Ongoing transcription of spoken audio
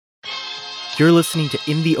You're listening to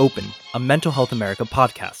In the Open, a Mental Health America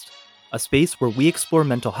podcast, a space where we explore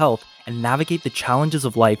mental health and navigate the challenges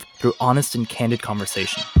of life through honest and candid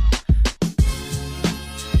conversation.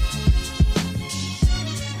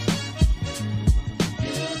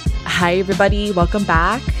 Hi, everybody. Welcome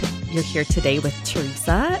back. You're here today with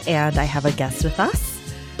Teresa, and I have a guest with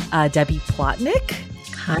us, Debbie Plotnick.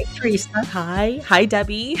 Hi, Teresa. Hi,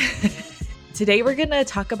 Debbie. Today, we're going to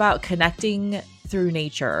talk about connecting through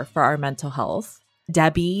nature for our mental health.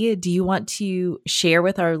 Debbie, do you want to share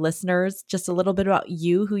with our listeners just a little bit about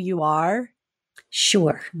you, who you are?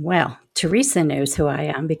 Sure. Well, Teresa knows who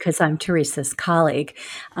I am because I'm Teresa's colleague.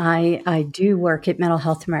 I do work at Mental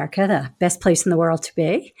Health America, the best place in the world to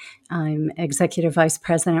be. I'm Executive Vice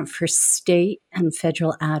President for State and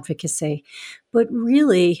Federal Advocacy. But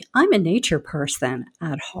really, I'm a nature person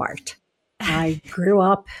at heart. I grew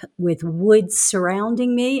up with woods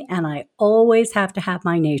surrounding me, and I always have to have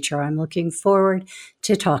my nature. I'm looking forward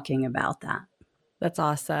to talking about that. That's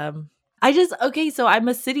awesome. So I'm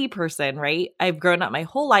a city person, right? I've grown up my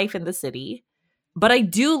whole life in the city, but I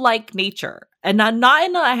do like nature. And not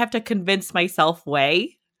in a I have to convince myself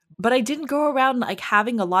way, but I didn't go around like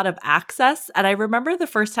having a lot of access. And I remember the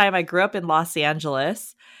first time I grew up in Los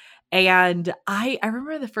Angeles. And I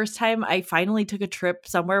remember the first time I finally took a trip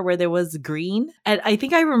somewhere where there was green. And I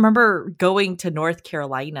think I remember going to North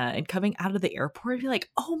Carolina and coming out of the airport and be like,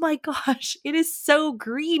 oh my gosh, it is so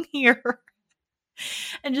green here.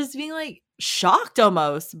 And just being like shocked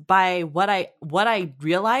almost by what I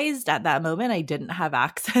realized at that moment I didn't have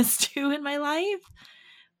access to in my life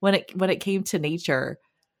when it came to nature.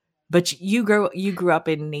 But you grew up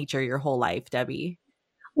in nature your whole life, Debbie.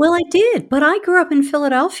 Well, I did, but I grew up in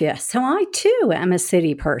Philadelphia, so I too am a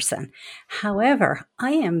city person. However,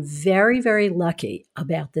 I am very, very lucky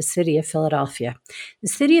about the city of Philadelphia. The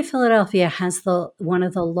city of Philadelphia has one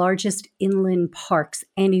of the largest inland parks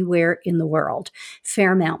anywhere in the world,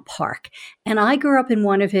 Fairmount Park. And I grew up in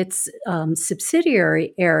one of its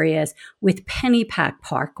subsidiary areas with Pennypack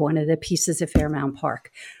Park, one of the pieces of Fairmount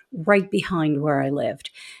Park, right behind where I lived.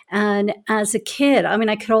 And as a kid,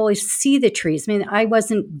 I could always see the trees.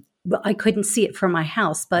 I couldn't see it from my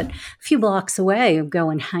house, but a few blocks away, I'd go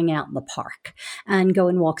and hang out in the park and go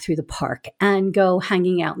and walk through the park and go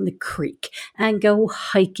hanging out in the creek and go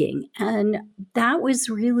hiking. And that was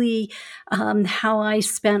really how I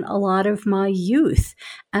spent a lot of my youth.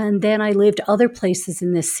 And then I lived other places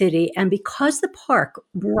in the city. And because the park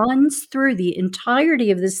runs through the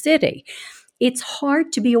entirety of the city, it's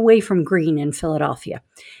hard to be away from green in Philadelphia.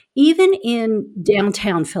 Even in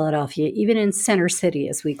downtown Philadelphia, even in Center City,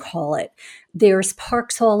 as we call it, there's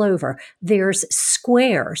parks all over. There's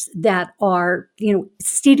squares that are,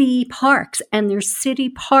 city parks, and there's city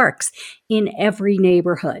parks in every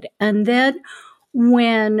neighborhood. And then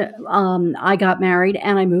when I got married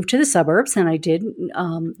and I moved to the suburbs, and I did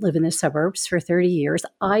live in the suburbs for 30 years,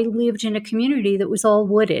 I lived in a community that was all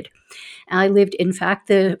wooded. In fact,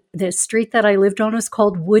 the street that I lived on was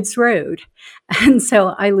called Woods Road. And so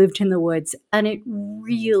I lived in the woods, and it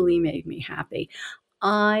really made me happy.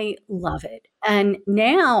 I love it. And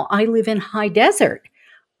now I live in high desert,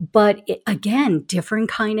 but again, different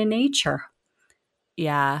kind of nature.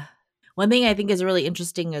 Yeah. One thing I think is really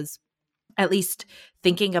interesting is at least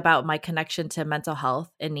thinking about my connection to mental health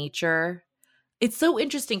and nature. It's so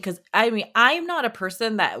interesting because I'm not a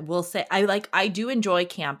person that will say I do enjoy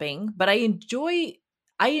camping, but I enjoy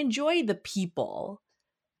the people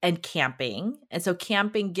and camping. And so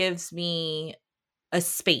camping gives me a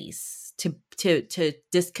space to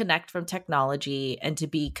disconnect from technology and to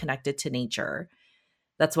be connected to nature.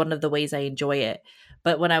 That's one of the ways I enjoy it.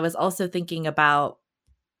 But when I was also thinking about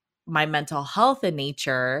my mental health and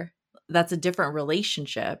nature, that's a different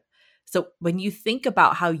relationship. So when you think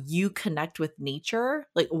about how you connect with nature,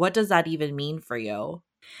 like what does that even mean for you?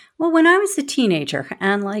 Well, when I was a teenager,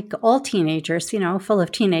 and like all teenagers, full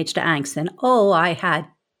of teenage angst, and I had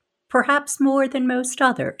perhaps more than most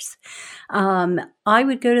others, I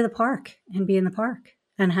would go to the park and be in the park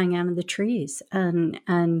and hang out in the trees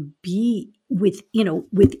and be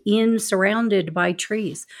within surrounded by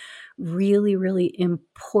trees. Really, really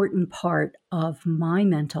important part of my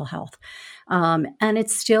mental health. And it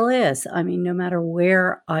still is. No matter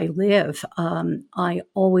where I live, I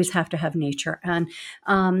always have to have nature. And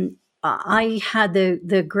I had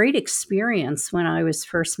the great experience when I was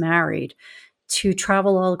first married to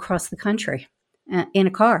travel all across the country in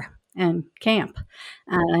a car and camp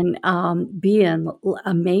and be in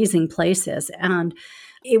amazing places. And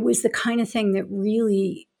it was the kind of thing that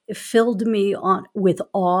really filled me on with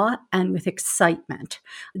awe and with excitement.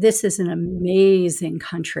 This is an amazing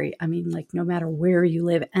country. I mean, like no matter where you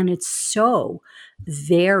live, and it's so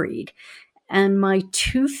varied. And my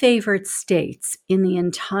two favorite states in the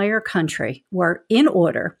entire country were, in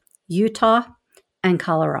order, Utah and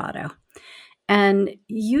Colorado. And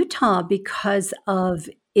Utah, because of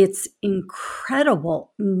its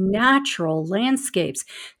incredible natural landscapes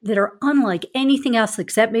that are unlike anything else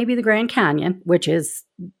except maybe the Grand Canyon, which is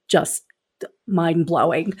just mind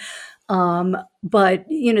blowing. But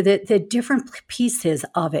the different pieces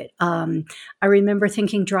of it. I remember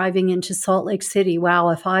thinking driving into Salt Lake City, wow,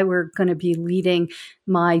 if I were going to be leading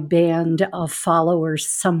my band of followers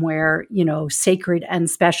somewhere, sacred and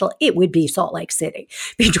special, it would be Salt Lake City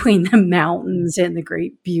between the mountains and the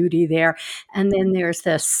great beauty there. And then there's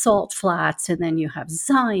the Salt Flats, and then you have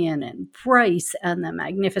Zion and Bryce and the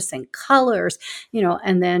magnificent colors,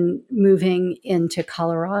 and then moving into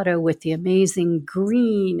Colorado with the amazing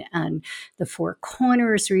green and the Four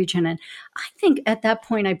Corners region. And I think at that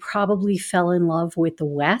point, I probably fell in love with the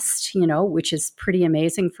West, which is pretty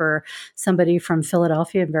amazing for somebody from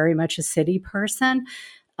Philadelphia, very much a city person.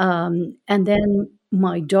 And then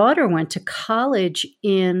my daughter went to college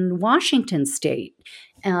in Washington State,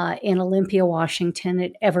 in Olympia, Washington,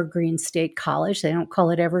 at Evergreen State College. They don't call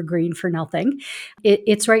it Evergreen for nothing.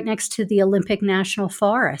 It's right next to the Olympic National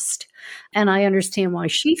Forest. And I understand why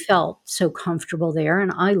she felt so comfortable there.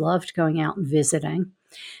 And I loved going out and visiting.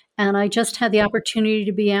 And I just had the opportunity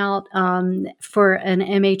to be out for an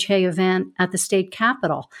MHA event at the state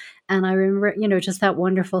capitol. And I remember, just that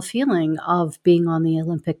wonderful feeling of being on the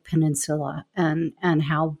Olympic Peninsula and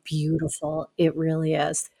how beautiful it really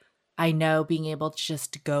is. I know being able to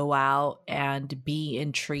just go out and be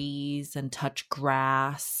in trees and touch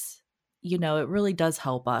grass, it really does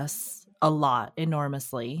help us a lot,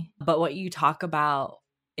 enormously. But what you talk about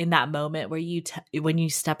in that moment where when you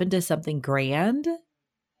step into something grand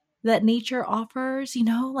that nature offers,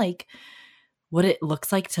 like what it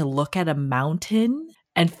looks like to look at a mountain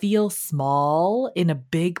and feel small in a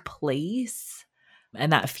big place,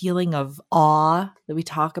 and that feeling of awe that we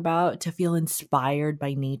talk about, to feel inspired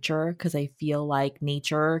by nature, because I feel like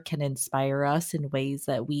nature can inspire us in ways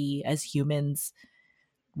that we as humans,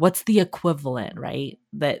 what's the equivalent, right?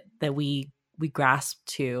 That we grasp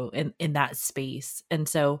to in that space. And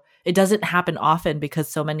so it doesn't happen often because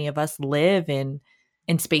so many of us live in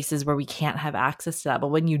spaces where we can't have access to that. But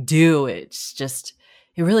when you do, it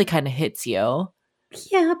really kind of hits you.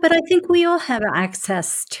 Yeah, but I think we all have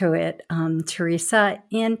access to it, Teresa.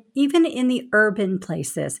 And even in the urban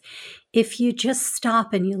places, if you just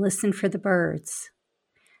stop and you listen for the birds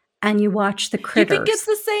and you watch the You critters. think it's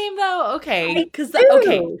the same though? Okay. I do. Because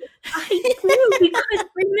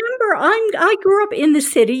remember, I grew up in the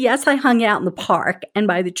city. Yes, I hung out in the park and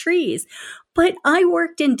by the trees, but I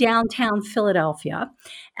worked in downtown Philadelphia,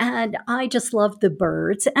 and I just loved the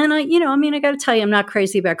birds. And I got to tell you, I'm not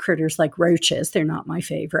crazy about critters like roaches. They're not my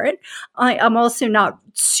favorite. I'm also not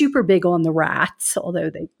super big on the rats,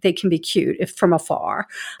 although they can be cute if from afar.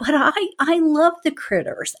 But I love the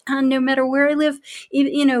critters. And no matter where I live,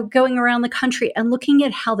 going around the country and looking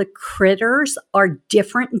at how the critters are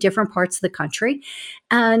different in different parts of the country.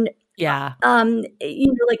 And yeah.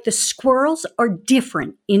 Like the squirrels are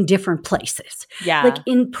different in different places. Yeah. Like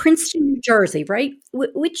in Princeton, New Jersey, right?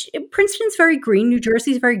 Which Princeton's very green. New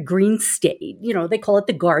Jersey's a very green state. They call it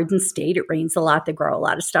the Garden State. It rains a lot. They grow a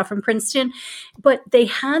lot of stuff in Princeton. But they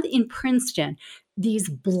had in Princeton these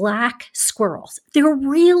black squirrels. They're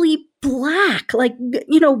really black. Like,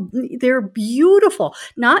 they're beautiful.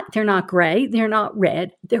 They're not gray. They're not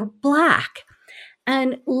red. They're black.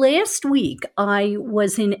 And last week, I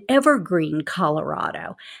was in Evergreen,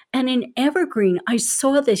 Colorado. And in Evergreen, I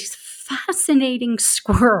saw these fascinating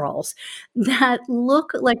squirrels that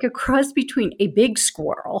look like a cross between a big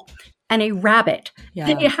squirrel and a rabbit. Yeah.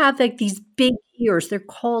 They have like these big ears. They're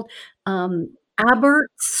called Abert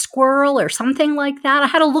squirrel or something like that. I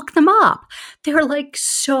had to look them up. They're like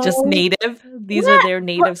so just native. These are their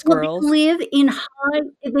native squirrels. They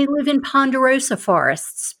live in ponderosa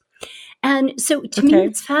forests. And so to me,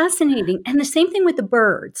 it's fascinating. And the same thing with the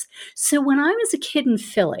birds. So when I was a kid in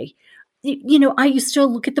Philly, I used to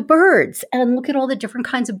look at the birds and look at all the different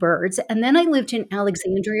kinds of birds. And then I lived in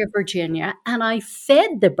Alexandria, Virginia, and I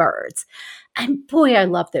fed the birds. And boy, I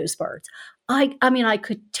love those birds. I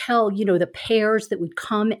could tell, the pairs that would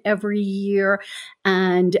come every year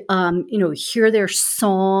and, hear their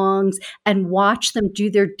songs and watch them do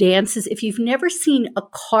their dances. If you've never seen a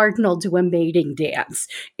cardinal do a mating dance,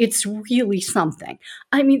 it's really something.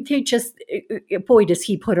 I mean, boy, does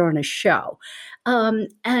he put on a show. And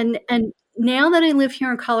now that I live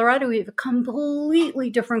here in Colorado, we have completely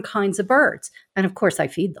different kinds of birds. And of course, I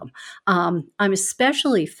feed them. I'm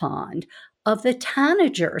especially fond of the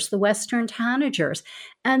tanagers, the western tanagers.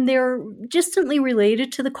 And they're distantly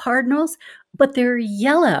related to the cardinals, but they're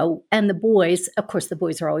yellow. And the boys, of course, the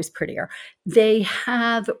boys are always prettier. They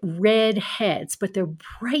have red heads, but they're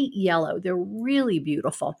bright yellow. They're really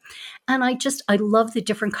beautiful. And I love the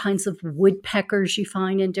different kinds of woodpeckers you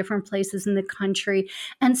find in different places in the country.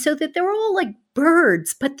 And so that they're all like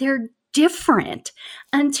birds, but they're different.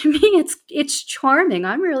 And to me, it's charming.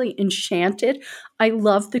 I'm really enchanted. I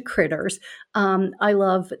love the critters. I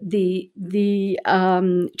love the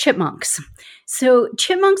chipmunks. So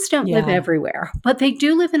chipmunks don't live Yeah. everywhere, but they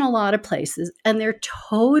do live in a lot of places, and they're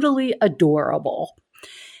totally adorable.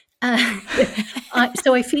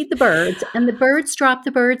 So I feed the birds, and the birds drop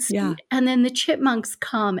the bird seed, Yeah. and then the chipmunks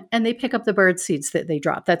come and they pick up the bird seeds that they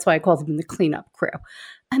drop. That's why I call them the cleanup crew.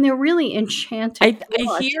 And they're really enchanting to I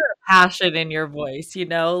watch. hear passion in your voice,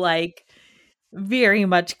 like very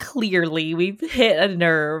much clearly we've hit a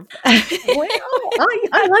nerve. Well,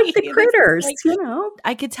 I like the This is critters, like,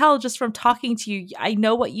 I could tell just from talking to you. I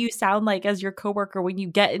know what you sound like as your coworker when you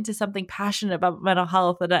get into something passionate about mental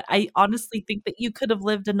health. And I honestly think that you could have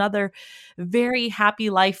lived another very happy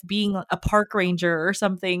life being a park ranger or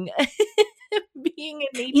something, being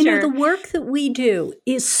in nature. The work that we do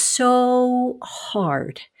is so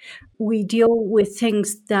hard. We deal with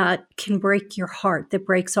things that can break your heart, that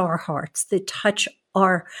breaks our hearts, that touch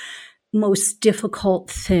our most difficult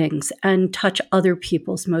things and touch other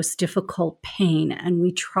people's most difficult pain. And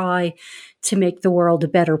we try to make the world a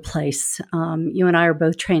better place. You and I are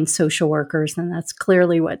both trained social workers, and that's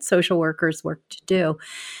clearly what social workers work to do.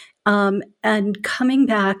 And coming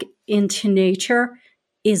back into nature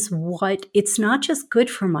is it's not just good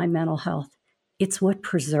for my mental health, it's what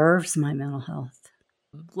preserves my mental health.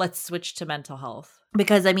 Let's switch to mental health,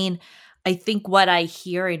 because I think what I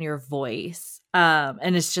hear in your voice,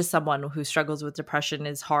 and it's just someone who struggles with depression,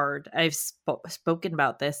 is hard. I've spoken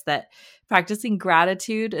about this, that practicing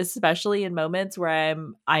gratitude, especially in moments where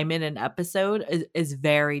I'm in an episode, is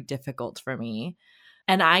very difficult for me.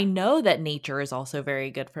 And I know that nature is also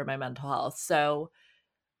very good for my mental health. So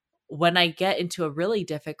when I get into a really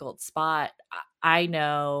difficult spot, I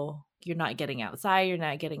know you're not getting outside, you're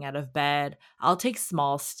not getting out of bed. I'll take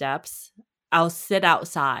small steps. I'll sit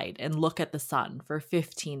outside and look at the sun for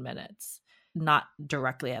 15 minutes. Not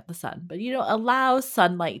directly at the sun, but allow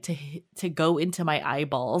sunlight to go into my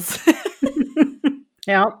eyeballs.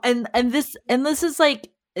 Yeah. And this is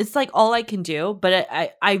like, it's like all I can do, but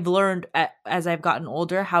I've learned as I've gotten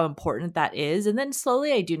older how important that is. And then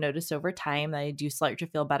slowly I do notice over time that I do start to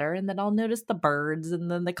feel better, and then I'll notice the birds, and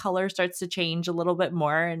then the color starts to change a little bit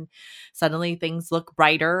more, and suddenly things look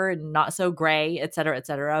brighter and not so gray, et cetera, et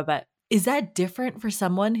cetera. But is that different for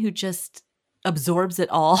someone who just absorbs it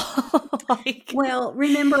all? Well,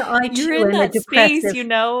 remember, I you're too in am a that space,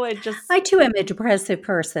 depressive. I too am a depressive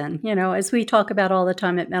person. As we talk about all the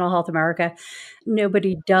time at Mental Health America,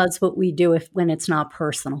 nobody does what we do when it's not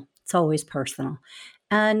personal. It's always personal.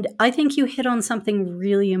 And I think you hit on something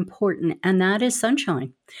really important, and that is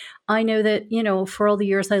sunshine. I know that, for all the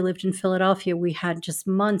years I lived in Philadelphia, we had just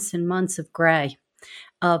months and months of gray,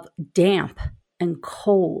 of damp and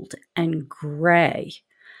cold and gray.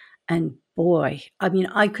 And boy,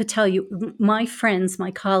 I could tell you, my friends, my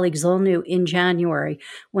colleagues all knew in January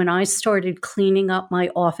when I started cleaning up my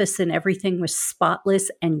office and everything was spotless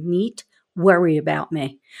and neat, worry about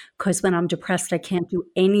me. Because when I'm depressed, I can't do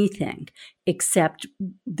anything except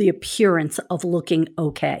the appearance of looking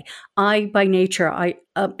okay. By nature,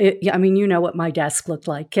 you know what my desk looked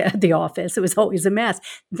like at the office. It was always a mess.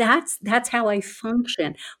 That's how I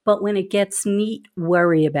function. But when it gets neat,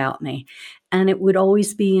 worry about me. And it would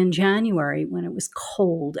always be in January when it was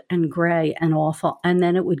cold and gray and awful. And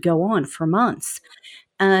then it would go on for months.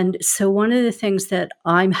 And so one of the things that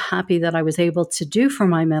I'm happy that I was able to do for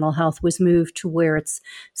my mental health was move to where it's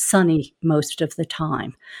sunny most of the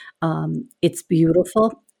time. It's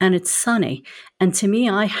beautiful and it's sunny. And to me,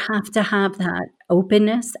 I have to have that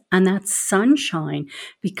openness and that sunshine,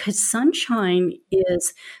 because sunshine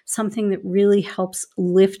is something that really helps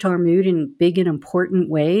lift our mood in big and important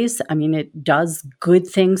ways. It does good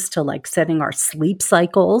things to like setting our sleep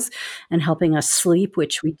cycles and helping us sleep,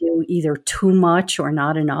 which we do either too much or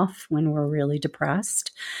not enough when we're really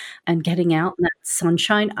depressed. And getting out in that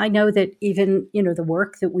sunshine. I know that even, the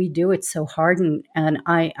work that we do, it's so hard, and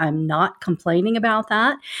I'm not complaining about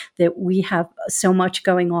that we have so much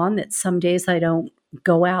going on that some days I don't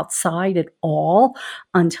go outside at all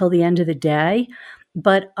until the end of the day.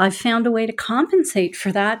 But I've found a way to compensate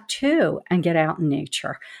for that too and get out in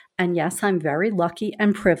nature. And yes, I'm very lucky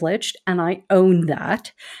and privileged, and I own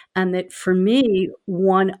that. And that for me,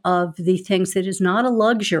 one of the things that is not a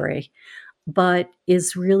luxury, but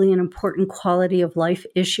is really an important quality of life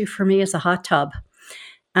issue for me is a hot tub.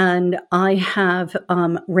 And I have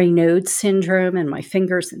Raynaud's syndrome, and my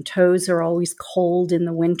fingers and toes are always cold in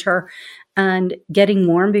the winter. And getting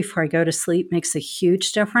warm before I go to sleep makes a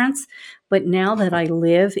huge difference. But now that I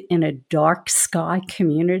live in a dark sky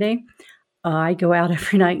community, I go out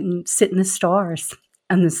every night and sit in the stars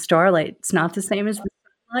and the starlight. It's not the same as the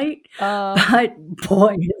sunlight, Uh, but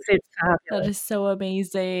boy, is it that fabulous. is so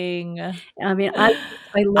amazing. I mean, I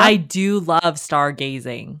love, I do love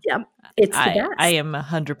stargazing. yeah, it's the I best. am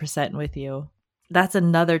 100% with you. That's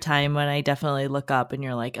another time when I definitely look up and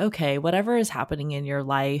you're like, okay, whatever is happening in your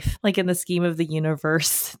life, like in the scheme of the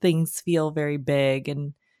universe, things feel very big.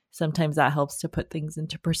 And sometimes that helps to put things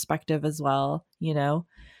into perspective as well. You know,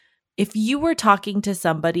 if you were talking to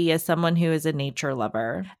somebody as someone who is a nature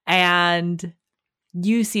lover and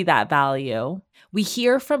you see that value. We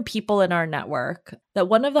hear from people in our network that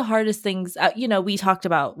one of the hardest things, we talked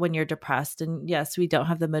about when you're depressed, and yes, we don't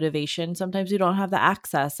have the motivation. Sometimes we don't have the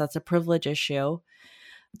access. That's a privilege issue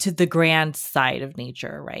to the grand side of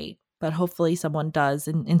nature, right? But hopefully someone does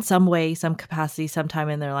in some way, some capacity, sometime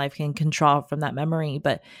in their life can draw from that memory.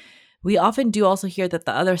 But we often do also hear that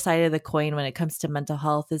the other side of the coin when it comes to mental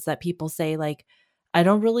health is that people say, like, I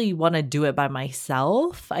don't really want to do it by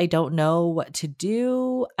myself. I don't know what to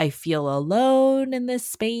do. I feel alone in this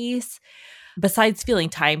space. Besides feeling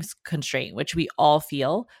time constraint, which we all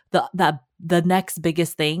feel, the next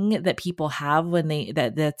biggest thing that people have when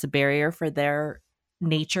that's a barrier for their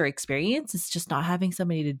nature experience is just not having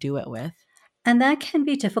somebody to do it with. And that can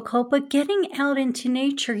be difficult, but getting out into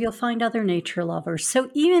nature, you'll find other nature lovers. So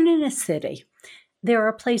even in a city, there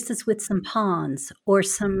are places with some ponds or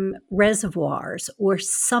some reservoirs or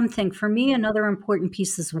something. For me, another important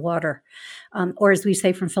piece is water, or as we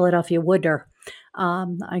say from Philadelphia, water.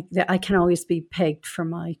 I can always be pegged for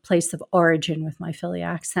my place of origin with my Philly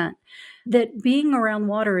accent. That being around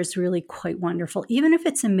water is really quite wonderful, even if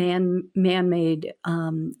it's a man-made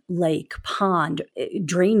lake, pond,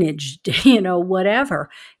 drainage,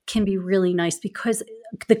 whatever, can be really nice because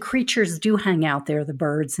the creatures do hang out there, the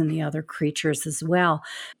birds and the other creatures as well.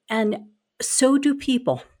 And so do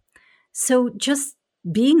people. So just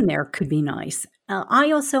being there could be nice.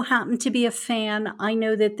 I also happen to be a fan. I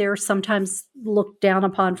know that they're sometimes looked down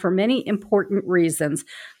upon for many important reasons,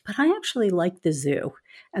 but I actually like the zoo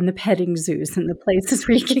and the petting zoos and the places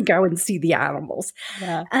where you can go and see the animals.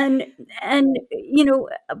 Yeah. And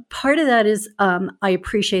part of that is I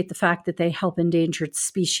appreciate the fact that they help endangered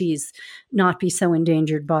species not be so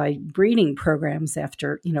endangered by breeding programs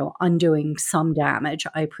after undoing some damage.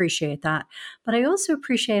 I appreciate that, but I also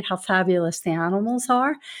appreciate how fabulous the animals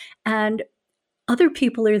are, and other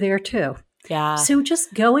people are there too. Yeah. So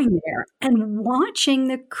just going there and watching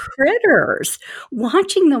the critters,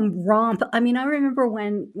 watching them romp. I mean, I remember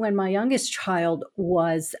when my youngest child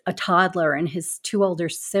was a toddler and his two older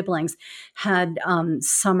siblings had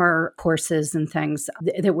summer courses and things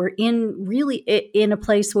that were in a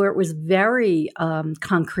place where it was very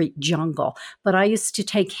concrete jungle. But I used to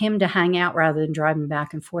take him to hang out rather than driving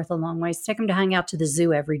back and forth a long ways. Take him to hang out to the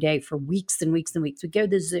zoo every day for weeks and weeks and weeks. We'd go to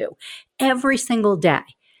the zoo every single day.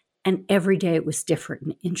 And every day it was different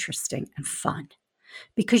and interesting and fun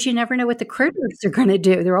because you never know what the critters are going to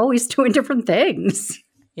do. They're always doing different things.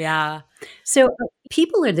 Yeah. So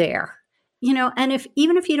people are there, and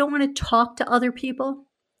even if you don't want to talk to other people,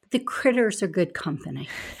 the critters are good company.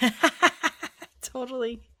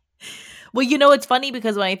 Totally. Well, it's funny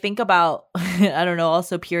because when I think about, I don't know,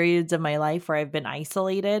 also periods of my life where I've been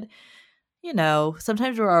isolated,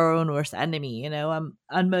 sometimes we're our own worst enemy. I'm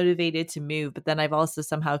unmotivated to move, but then I've also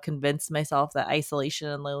somehow convinced myself that isolation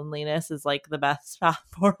and loneliness is like the best path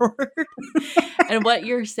forward. And what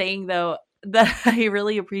you're saying, though, that I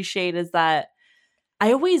really appreciate is that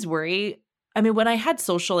I always worry. I mean, when I had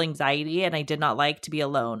social anxiety and I did not like to be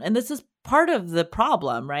alone, and this is part of the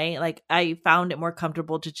problem, right? Like I found it more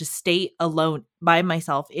comfortable to just stay alone by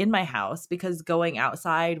myself in my house because going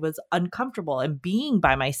outside was uncomfortable and being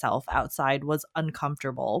by myself outside was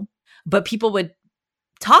uncomfortable. But people would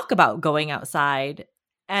talk about going outside.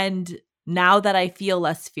 And now that I feel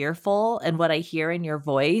less fearful and what I hear in your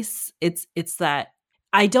voice, it's that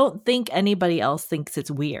I don't think anybody else thinks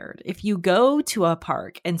it's weird. If you go to a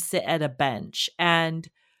park and sit at a bench and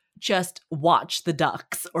just watch the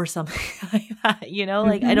ducks or something like that,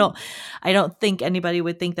 like Mhm. I don't think anybody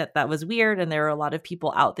would think that was weird. And there are a lot of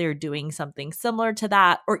people out there doing something similar to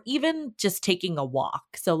that, or even just taking a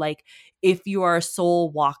walk. So like if you are a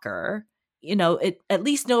soul walker at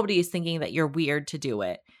least nobody is thinking that you're weird to do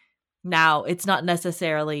it. Now, it's not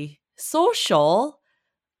necessarily social,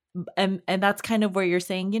 and that's kind of where you're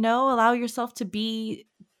saying, allow yourself to be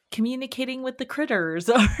communicating with the critters,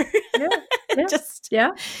 or Yeah, yeah, just yeah.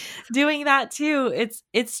 doing that too.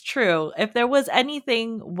 It's true. If there was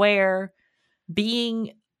anything where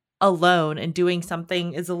being alone and doing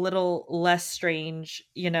something is a little less strange,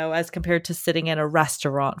 as compared to sitting in a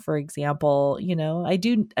restaurant, for example, I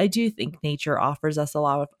do think nature offers us a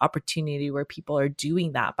lot of opportunity where people are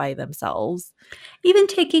doing that by themselves. Even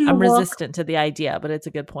taking a I'm walk. resistant to the idea, but it's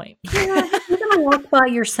a good point. Yeah, even a walk by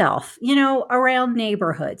yourself, around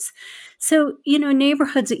neighborhoods. So,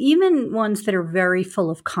 neighborhoods, even ones that are very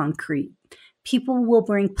full of concrete, people will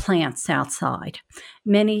bring plants outside.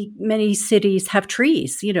 Many cities have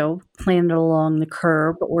trees, planted along the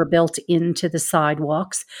curb or built into the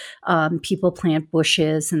sidewalks. People plant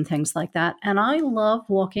bushes and things like that. And I love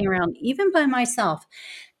walking around, even by myself.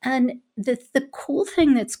 And the cool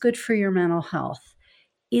thing that's good for your mental health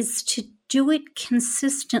is to do it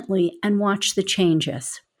consistently and watch the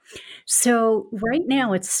changes. So right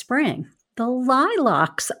now it's spring. The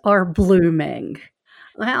lilacs are blooming.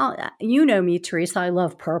 Well, you know me, Teresa. I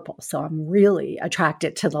love purple, so I'm really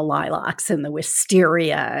attracted to the lilacs and the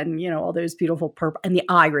wisteria and all those beautiful purple and the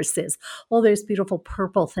irises, all those beautiful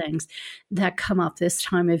purple things that come up this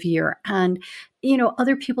time of year. And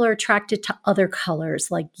other people are attracted to other colors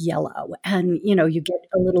like yellow. And you get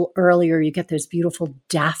a little earlier, you get those beautiful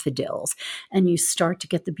daffodils, and you start to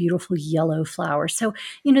get the beautiful yellow flowers. So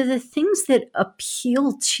the things that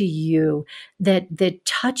appeal to you that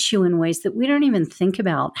touch you in ways that we don't even think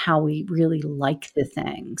about how we really like the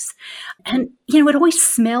things. And it always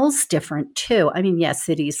smells different too. I mean, yes,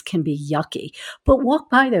 cities can be yucky, but walk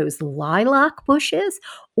by those lilac bushes,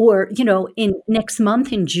 or in next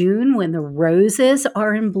month in June when the roses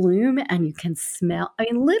are in bloom and you can smell, I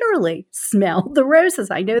mean, literally smell the roses.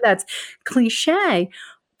 I know that's cliche,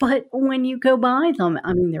 but when you go by them,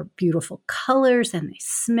 I mean, they're beautiful colors and they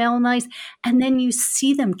smell nice. And then you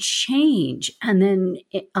see them change. And then,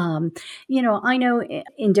 I know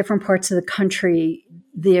in different parts of the country,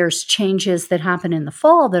 there's changes that happen in the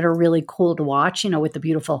fall that are really cool to watch, with the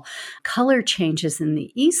beautiful color changes in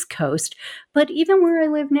the East Coast. But even where I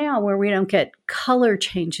live now, where we don't get color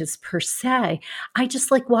changes per se, I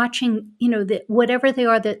just like watching, whatever they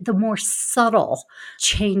are, the more subtle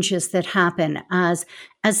changes that happen as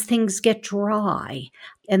things get dry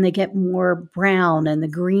and they get more brown and the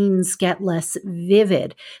greens get less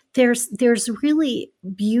vivid. There's really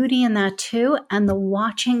beauty in that too, and the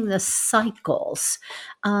watching the cycles.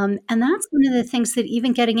 And that's one of the things that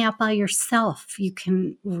even getting out by yourself, you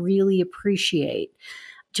can really appreciate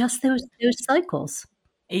just those cycles.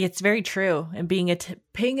 It's very true. And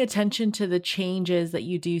paying attention to the changes that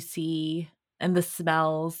you do see and the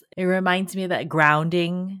smells. It reminds me that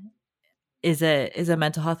grounding is a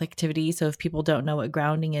mental health activity. So if people don't know what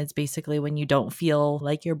grounding is, basically when you don't feel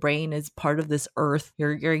like your brain is part of this earth,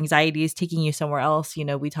 your anxiety is taking you somewhere else.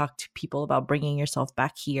 We talk to people about bringing yourself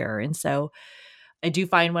back here. And so I do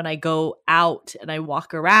find when I go out and I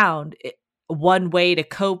walk around, one way to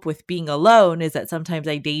cope with being alone is that sometimes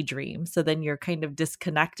I daydream. So then you're kind of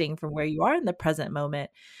disconnecting from where you are in the present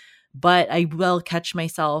moment. But I will catch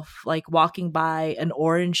myself like walking by an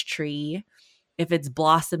orange tree if it's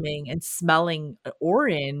blossoming and smelling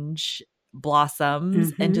orange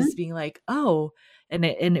blossoms and Mhm. just being like, oh, and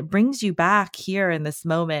it brings you back here in this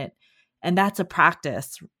moment. And that's a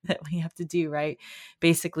practice that we have to do, right?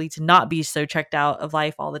 Basically to not be so checked out of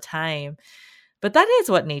life all the time. But that is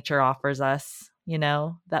what nature offers us,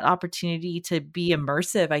 that opportunity to be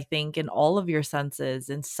immersive, I think, in all of your senses,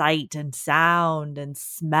 in sight and sound and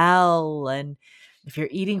smell. And if you're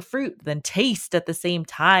eating fruit, then taste at the same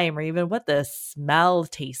time, or even what the smell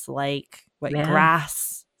tastes like, what Yeah.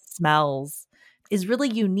 grass smells is really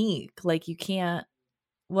unique. Like you can't,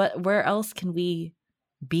 where else can we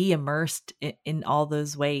be immersed in all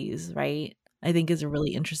those ways, right? I think is a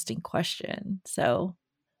really interesting question. So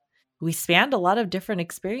we spanned a lot of different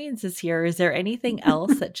experiences here. Is there anything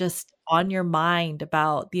else that just on your mind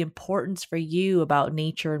about the importance for you about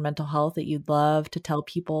nature and mental health that you'd love to tell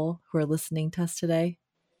people who are listening to us today?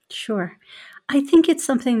 Sure. I think it's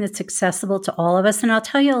something that's accessible to all of us, and I'll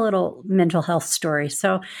tell you a little mental health story.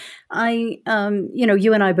 So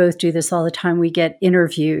you and I both do this all the time. We get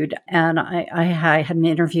interviewed, and I had an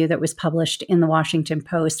interview that was published in the Washington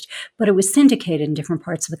Post, but it was syndicated in different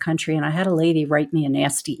parts of the country. And I had a lady write me a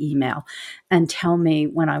nasty email and tell me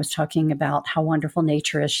when I was talking about how wonderful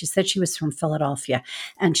nature is. She said she was from Philadelphia,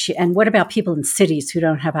 and what about people in cities who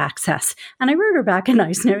don't have access? And I wrote her back a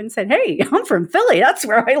nice note and said, hey, I'm from Philly. That's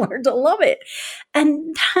where I learned to love it.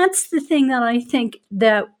 And that's the thing that I think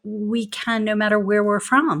that we can, no matter where we're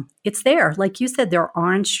from. It's there. Like you said, there are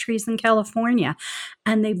orange trees in California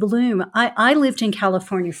and they bloom. I lived in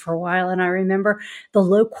California for a while, and I remember the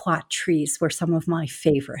loquat trees were some of my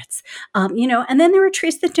favorites. And then there were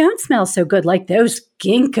trees that don't smell so good, like those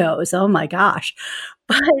ginkgos. Oh my gosh.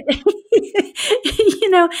 But,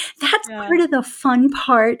 that's part of the fun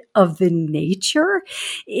part of the nature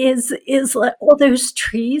is like all those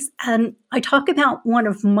trees. And I talk about one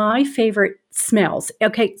of my favorite smells.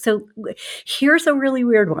 Okay, so here's a really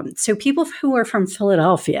weird one. So people who are from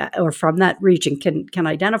Philadelphia or from that region can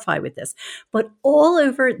identify with this. But all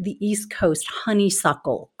over the East Coast,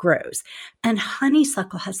 honeysuckle grows. And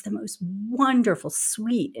honeysuckle has the most wonderful,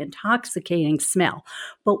 sweet, intoxicating smell.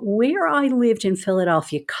 But where I lived in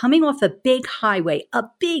Philadelphia, coming off a big highway, a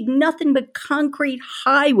big nothing but concrete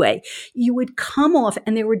highway, you would come off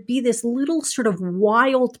and there would be this little sort of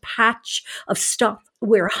wild patch of stuff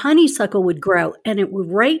where honeysuckle would grow, and it would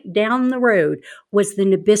right down the road was the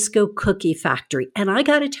Nabisco cookie factory. And I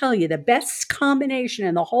got to tell you, the best combination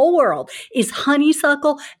in the whole world is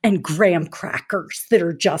honeysuckle and graham crackers that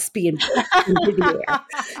are just being put into the air.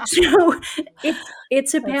 So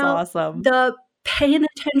it's about awesome. the paying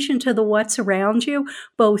attention to the what's around you,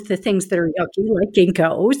 both the things that are yucky, like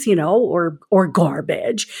ginkgos, or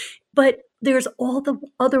garbage, but there's all the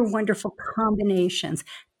other wonderful combinations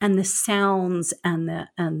and the sounds and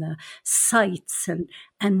the sights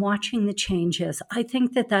and watching the changes. I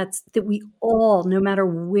think that we all, no matter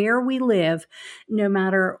where we live, no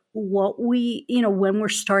matter what we, when we're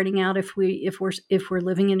starting out, if we're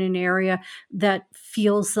living in an area that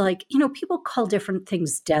feels like, people call different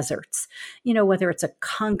things deserts, whether it's a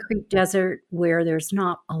concrete desert where there's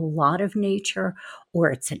not a lot of nature, or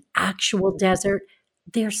it's an actual desert.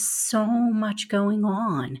 There's so much going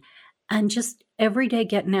on, and just every day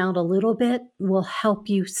getting out a little bit will help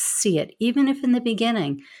you see it. Even if in the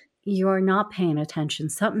beginning you're not paying attention,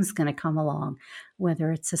 something's going to come along,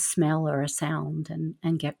 whether it's a smell or a sound,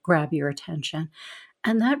 and grab your attention.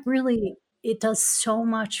 And that really, it does so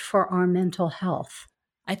much for our mental health.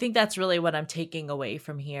 I think that's really what I'm taking away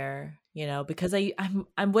from here, because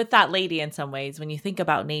I'm with that lady in some ways. When you think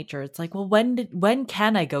about nature, it's like, well, when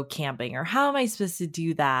can I go camping, or how am I supposed to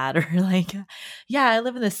do that? Or like, yeah, I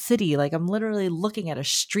live in the city. Like, I'm literally looking at a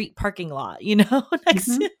street parking lot, next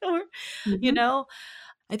to,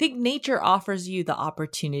 I think nature offers you the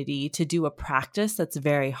opportunity to do a practice that's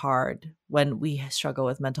very hard when we struggle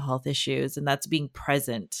with mental health issues, and that's being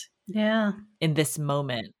present. Yeah. In this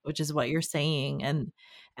moment, which is what you're saying.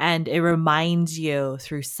 And it reminds you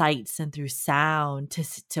through sights and through sound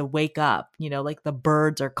to wake up, like the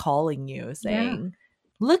birds are calling you saying,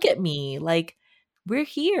 look at me, like we're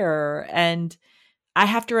here. And I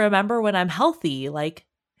have to remember when I'm healthy, like,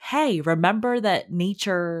 hey, remember that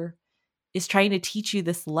nature is trying to teach you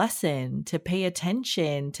this lesson, to pay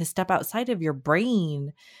attention, to step outside of your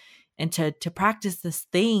brain, and to practice this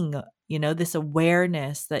thing, this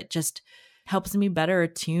awareness that just helps me better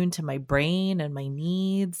attune to my brain and my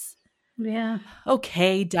needs. Yeah.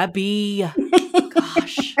 Okay, Debbie.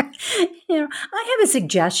 Gosh. I have a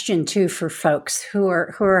suggestion too for folks who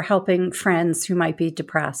are helping friends who might be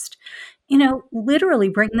depressed. Literally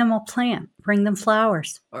bring them a plant, bring them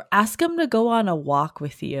flowers. Or ask them to go on a walk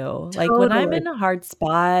with you. Like when I'm in a hard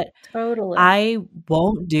spot, I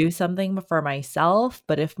won't do something for myself.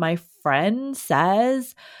 But if my friend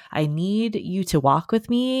says, I need you to walk with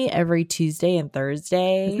me every Tuesday and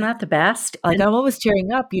Thursday. Isn't that the best? Like I'm always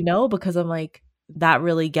tearing up, because I'm like, that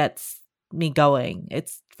really gets me going.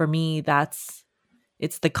 It's for me,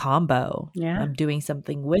 it's the combo. Yeah. I'm doing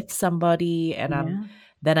something with somebody, and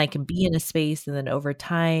then I can be in a space, and then over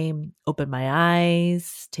time, open my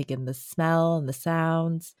eyes, take in the smell and the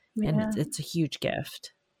sounds. Yeah. And it's a huge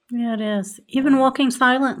gift. Yeah, it is. Even walking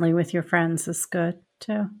silently with your friends is good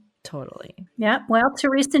too. Totally. Yeah. Well,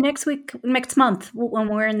 Teresa, next month, when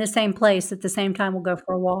we're in the same place at the same time, we'll go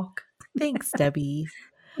for a walk. Thanks, Debbie.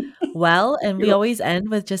 Well, and we always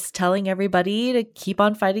end with just telling everybody to keep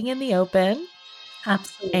on fighting in the open.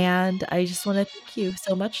 Absolutely. And I just want to thank you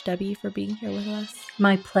so much, Debbie, for being here with us.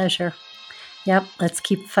 My pleasure. Yep. Let's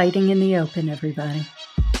keep fighting in the open, everybody.